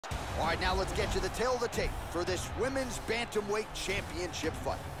All right, now let's get to the tail of the tape for this women's bantamweight championship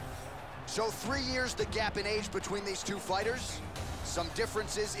fight. So 3 years the gap in age between these two fighters. Some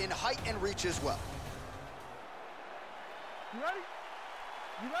differences in height and reach as well. You ready?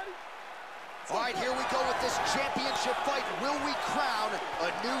 You ready? All right, here we go with this championship fight. Will we crown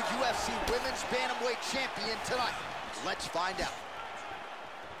a new UFC women's bantamweight champion tonight? Let's find out.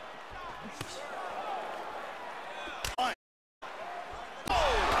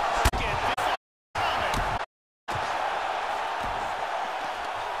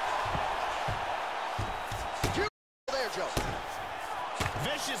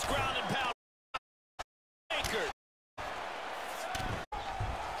 Vicious ground and pound. Anchored.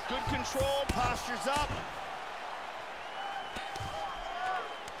 Good control, postures up.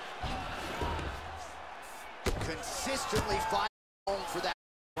 Consistently fighting home for that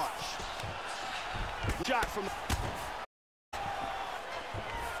punch. Shot from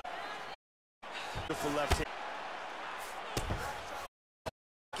beautiful left hand.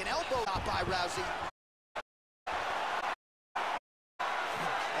 An elbow shot by Rousey.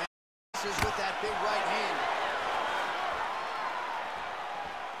 With that big right hand.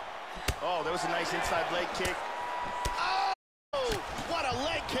 Oh, that was a nice inside leg kick. Oh, what a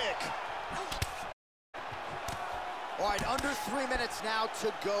leg kick. All right, under 3 minutes now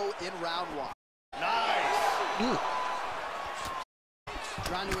to go in round one. Nice.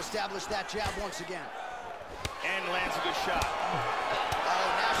 Trying to establish that jab once again. And lands a good shot. Oh,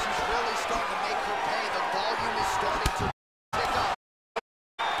 now she's really starting to make her pay. The volume is starting to pick up.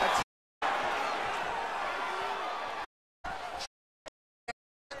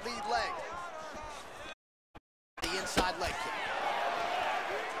 Lead leg. The inside leg kick.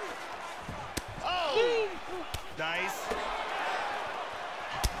 Oh! Nice.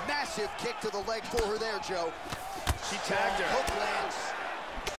 Massive kick to the leg for her there, Joe. She tagged her. Hook lands.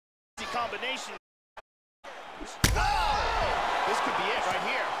 Combination. Oh! This could be it right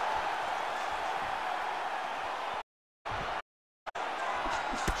here.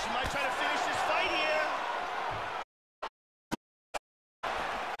 She might try to finish this fight here.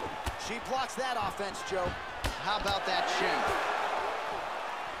 She blocks that offense, Joe. How about that shin?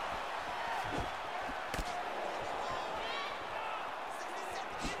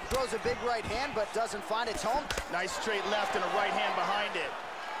 Throws a big right hand, but doesn't find its home. Nice straight left and a right hand behind it.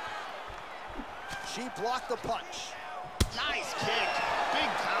 She blocked the punch. Nice kick. Big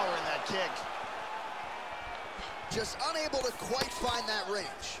power in that kick. Just unable to quite find that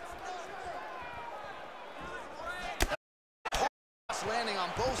range. Landing on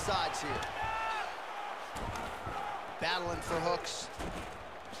both sides here. Battling for hooks.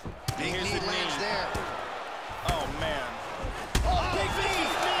 Big knee lands there. Oh, man. Oh, big knee!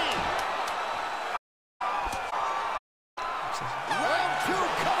 Round two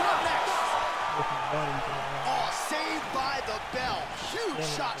coming up next. Oh, saved by the bell. Huge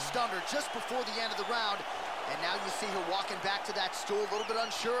shot stunned her just before the end of the round. And now you see her walking back to that stool, a little bit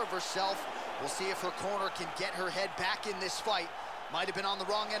unsure of herself. We'll see if her corner can get her head back in this fight. Might have been on the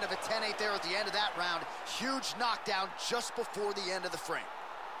wrong end of a 10-8 there at the end of that round. Huge knockdown just before the end of the frame.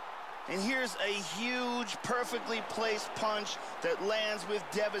 And here's a huge, perfectly placed punch that lands with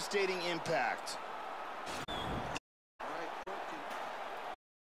devastating impact.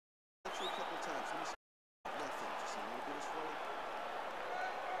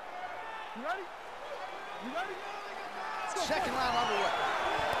 You ready? You ready? Second round underway.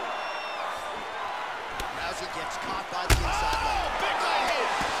 Rousey gets caught by the inside leg. Oh, big right hand!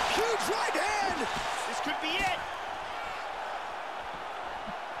 Huge right hand! This could be it!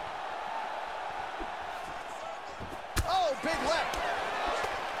 Oh, big left.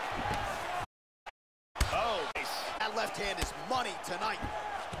 Oh, nice. That left hand is money tonight.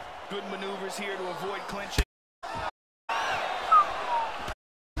 Good maneuvers here to avoid clinching.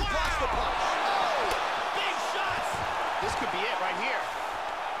 Blocks the punch. Oh, big shots! This could be it right here.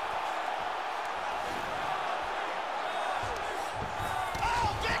 Oh,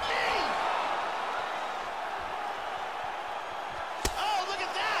 big knee! Oh, look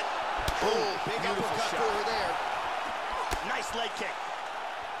at that! Oh, big uppercut for her there. Nice leg kick.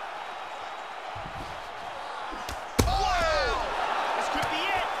 Oh! This could be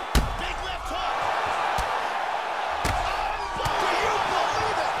it. Big left hook. Oh, Do you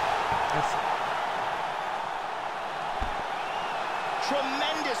believe it?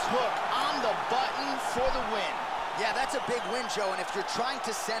 tremendous hook on the button for the win. Yeah, that's a big win, Joe, and if you're trying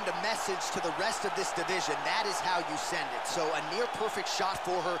to send a message to the rest of this division, that is how you send it. So a near-perfect shot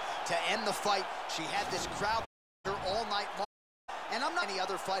for her to end the fight. She had this crowd her all night long, and I'm not any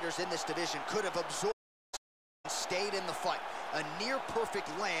other fighters in this division could have absorbed and stayed in the fight. a near-perfect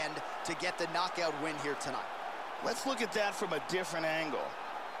land to get the knockout win here tonight. Let's look at that from a different angle.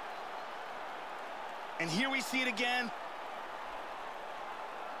 And here we see it again.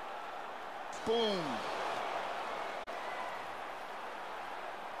 Boom.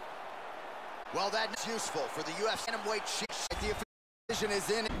 Well, that's useful for the UFC bantamweight. The division is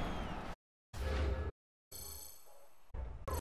in.